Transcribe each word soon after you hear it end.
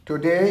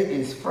Today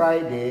is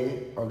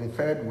Friday of the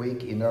third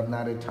week in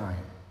ordinary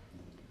time.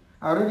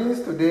 Our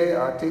readings today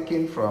are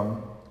taken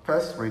from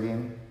first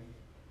reading,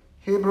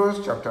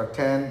 Hebrews chapter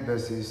 10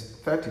 verses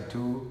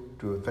 32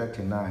 to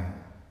 39.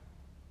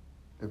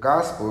 The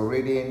gospel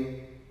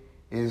reading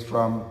is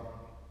from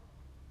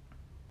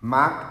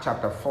Mark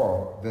chapter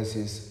 4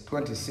 verses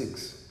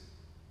 26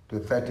 to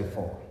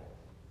 34.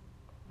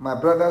 My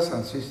brothers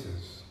and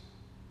sisters,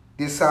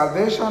 the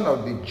salvation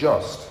of the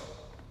just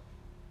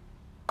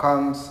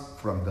comes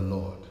from the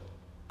Lord.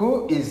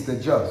 Who is the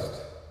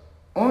just?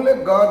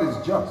 Only God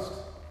is just.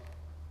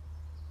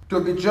 To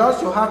be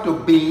just, you have to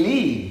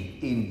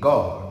believe in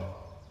God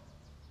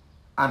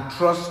and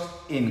trust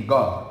in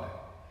God.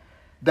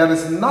 There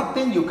is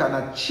nothing you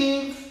can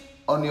achieve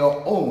on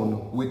your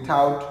own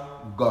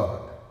without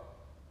God.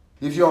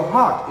 If your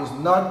heart is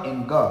not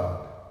in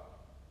God,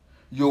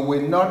 you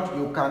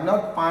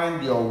cannot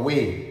find your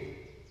way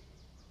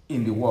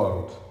in the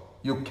world.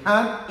 You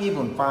can't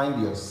even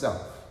find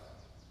yourself.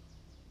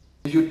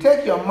 If you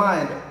take your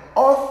mind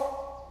off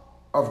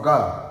of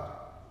God,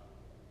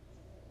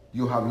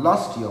 you have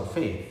lost your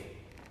faith,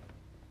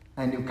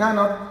 and you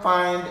cannot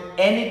find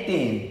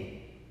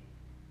anything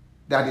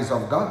that is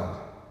of God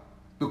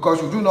because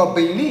you do not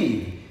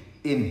believe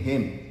in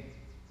Him.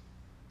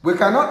 We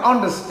cannot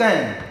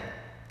understand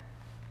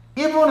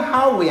even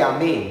how we are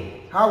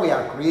made, how we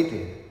are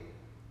created,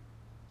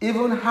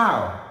 even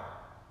how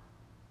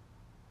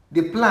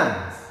the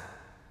plants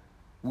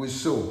we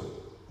sow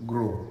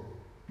grow.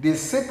 The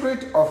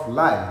secret of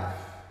life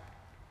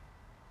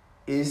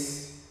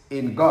is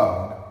in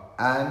God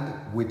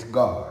and with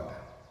God.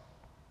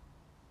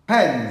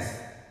 Hence,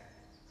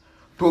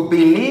 to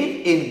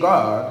believe in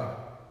God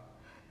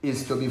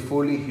is to be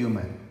fully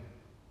human.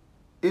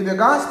 In the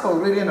gospel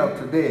reading of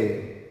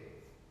today,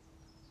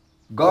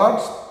 God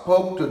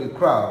spoke to the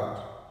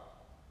crowd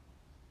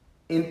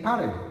in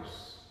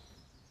parables,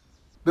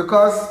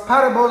 because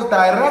parables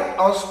direct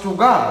us to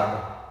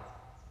God,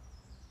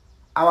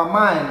 our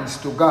minds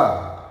to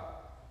God.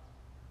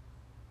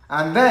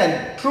 And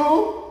then,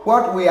 through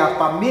what we are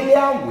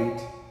familiar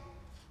with,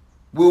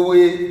 we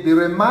will be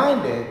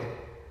reminded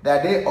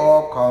that they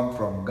all come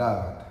from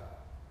God.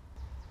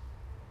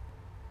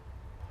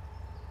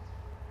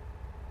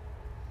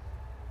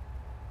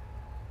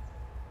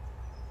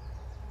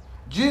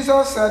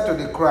 Jesus said to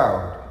the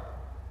crowd,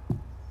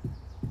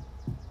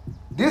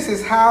 "This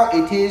is how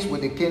it is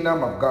with the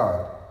kingdom of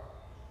God.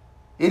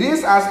 It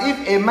is as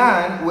if a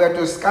man were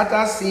to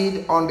scatter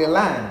seed on the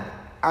land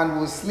and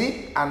will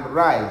sleep and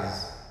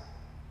rise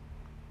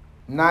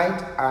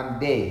night and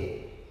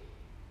day,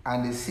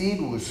 and the seed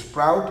will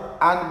sprout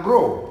and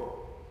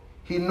grow.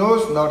 He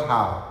knows not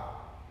how."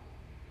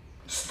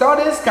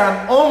 Studies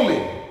can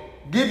only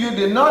give you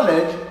the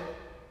knowledge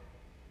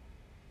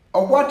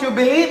of what you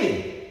believe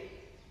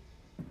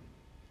in,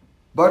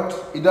 but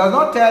it does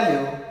not tell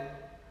you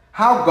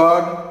how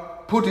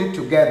God put it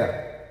together.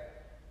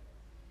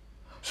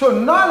 So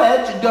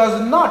knowledge does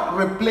not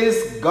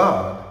replace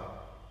God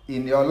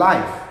in your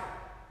life.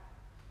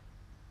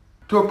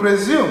 To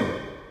presume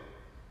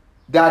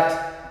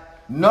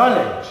that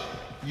knowledge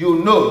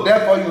you know,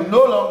 therefore you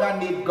no longer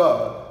need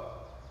God,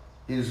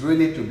 is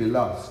really to be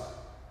lost.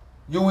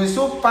 You will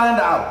soon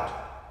find out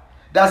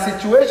that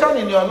situation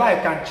in your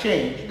life can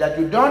change, that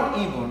you don't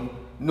even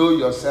know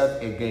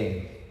yourself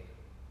again.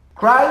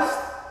 Christ,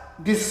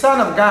 the Son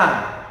of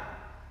God,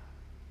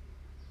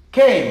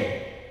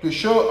 came to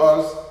show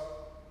us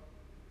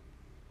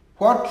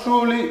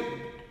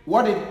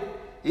what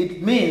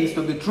it means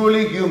to be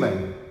truly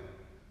human.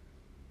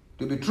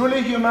 To be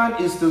truly human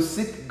is to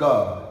seek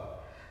God.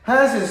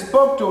 Hence, He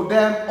spoke to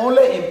them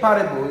only in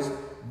parables,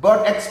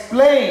 but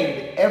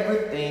explained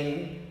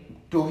everything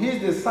to His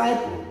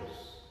disciples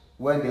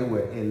when they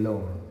were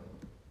alone.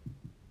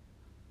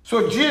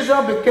 So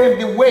Jesus became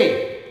the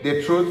way,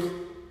 the truth,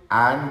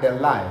 and the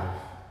life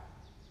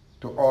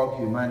to all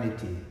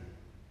humanity.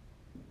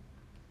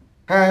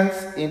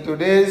 Hence, in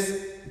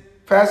today's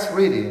first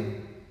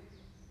reading,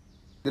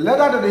 the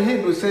letter to the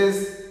Hebrews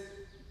says,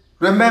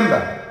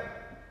 "Remember,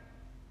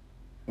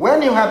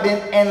 when you have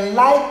been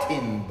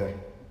enlightened,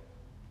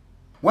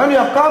 when you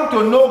have come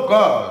to know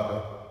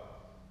God,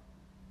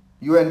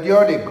 you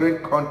endured a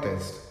great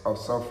contest of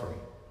suffering.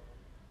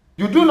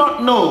 You do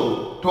not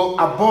know to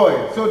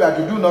avoid so that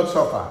you do not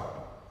suffer.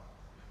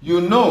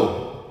 You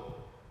know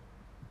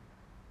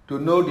to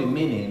know the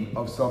meaning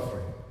of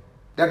suffering,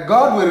 that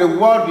God will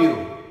reward you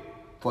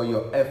for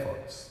your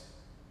efforts."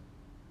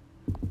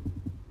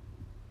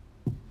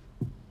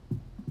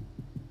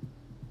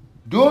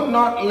 Do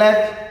not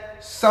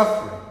let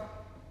suffering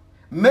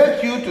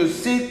make you to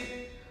seek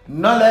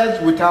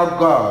knowledge without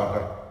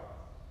God.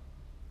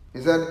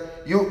 He said,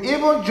 "You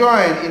even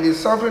joined in the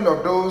suffering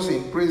of those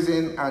in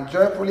prison and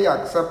joyfully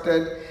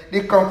accepted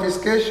the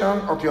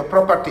confiscation of your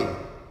property,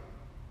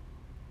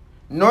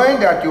 knowing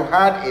that you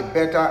had a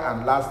better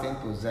and lasting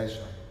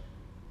possession."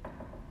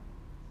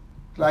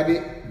 Like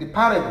the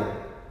parable,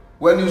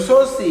 when you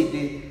sow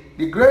seed,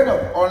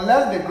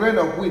 unless the grain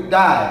of wheat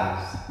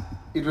dies,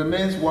 it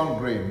remains one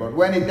grain, but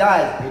when it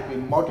dies, it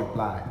will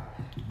multiply.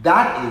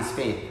 That is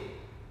faith.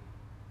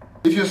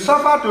 If you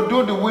suffer to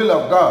do the will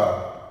of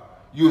God,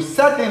 you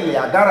certainly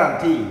are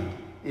guaranteed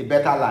a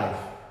better life.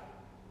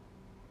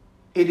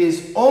 It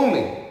is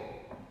only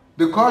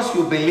because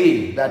you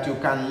believe that you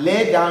can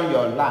lay down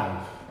your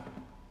life,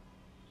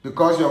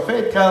 because your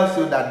faith tells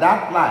you that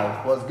that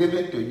life was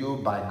given to you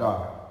by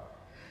God.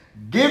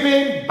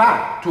 Giving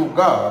back to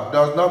God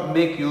does not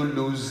make you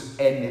lose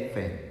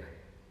anything,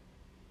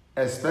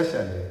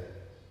 especially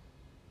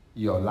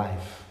your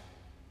life.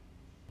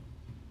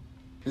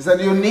 He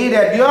said you need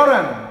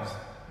endurance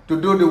to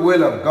do the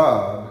will of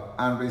God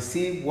and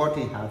receive what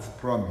he has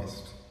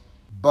promised.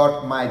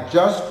 But my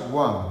just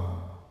one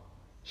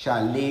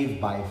shall live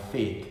by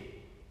faith.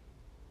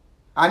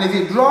 And if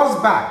he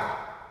draws back,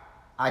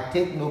 I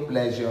take no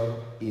pleasure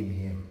in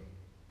him.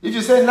 If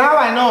you say, now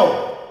I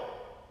know,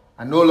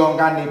 I no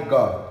longer need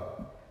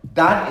God,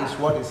 that is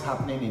what is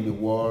happening in the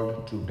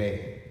world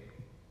today.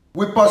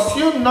 We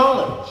pursue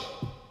knowledge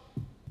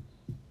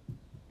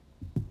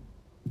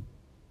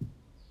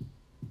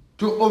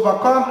to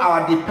overcome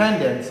our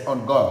dependence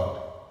on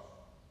God.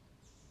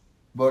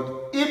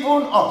 But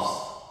even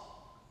us,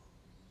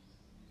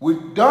 we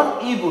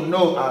don't even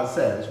know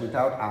ourselves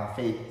without our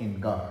faith in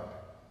God.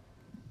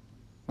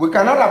 We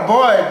cannot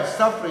avoid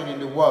suffering in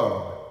the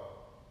world.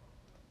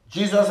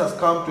 Jesus has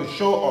come to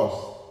show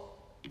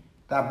us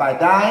that by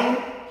dying,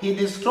 he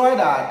destroyed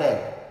our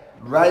death.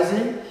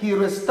 Rising, he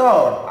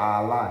restored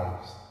our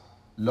lives.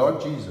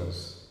 Lord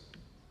Jesus,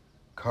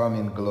 come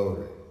in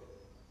glory.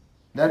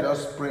 Let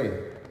us pray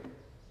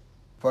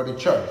for the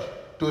church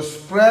to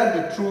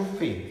spread the true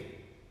faith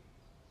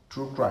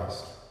through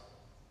Christ,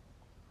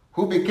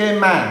 who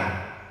became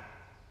man,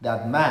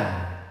 that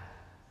man,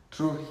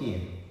 through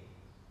him,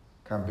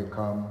 can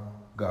become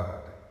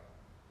God.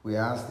 We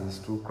ask this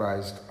through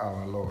Christ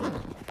our Lord.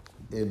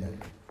 Amen.